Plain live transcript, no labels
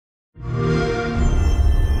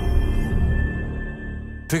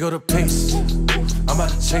Pick up the pace, I'm about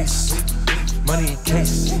to chase. Money in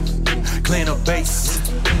case, clean up base.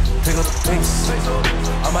 Pick up the pace,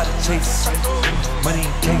 I'm about to chase. Money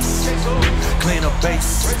in case, clean up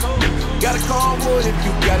base. Got a convoy if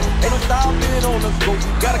you got it. Ain't no stopping on the go.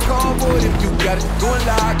 Got a convoy if you got it. Going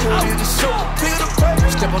live, MLB The Show. Pick up the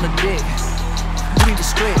pace. Step on the deck, you need to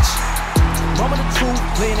stretch. Mama the truth,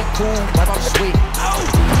 playing it cool, wipe off the sweat.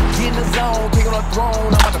 Get in the zone, pick on the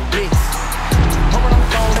throne, I'm about to blitz. Mama on the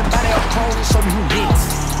phone, and buy their opponent, show me who next.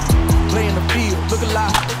 Play in the field, look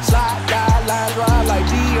alive, slide, die, line, drive like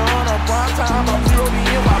Dion on prime time. I'm 0 to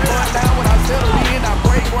end, I run down when I settle in, I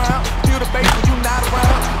break ground. Feel the bass when you not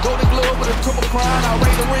around. Golden glove with a triple crown, I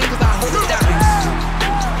raise the ring cause I hold it down.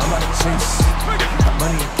 I'm about to chase,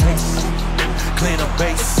 money in case, clean up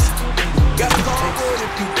base. Got a convoy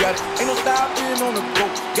if you got it. Ain't no stopping on the go.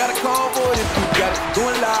 Got a convoy if you got it.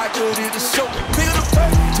 Doing live, MLB The Show. Pick up the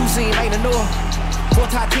pace. Two scene ain't enough. 4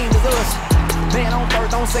 top team is us. Man on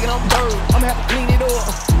first, on second, on third. I'ma have to clean it up.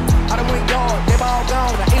 I done went yard, they all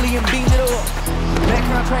gone. The alien beamed it up. That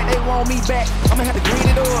contract, they want me back. I'ma have to green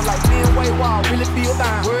it up like Fenway Wall. Really feel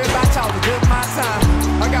fine. Worried about y'all, it's just my time.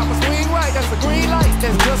 I got my swing right, that's the green light.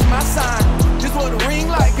 That's just my sign. This what the ring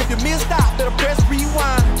like. If you missed out, better press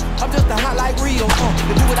rewind. I'm just a hot like Rio.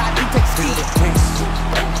 To do what I do, take speed.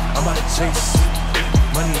 I'm about to chase,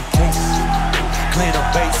 money in case, clean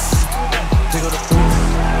up base.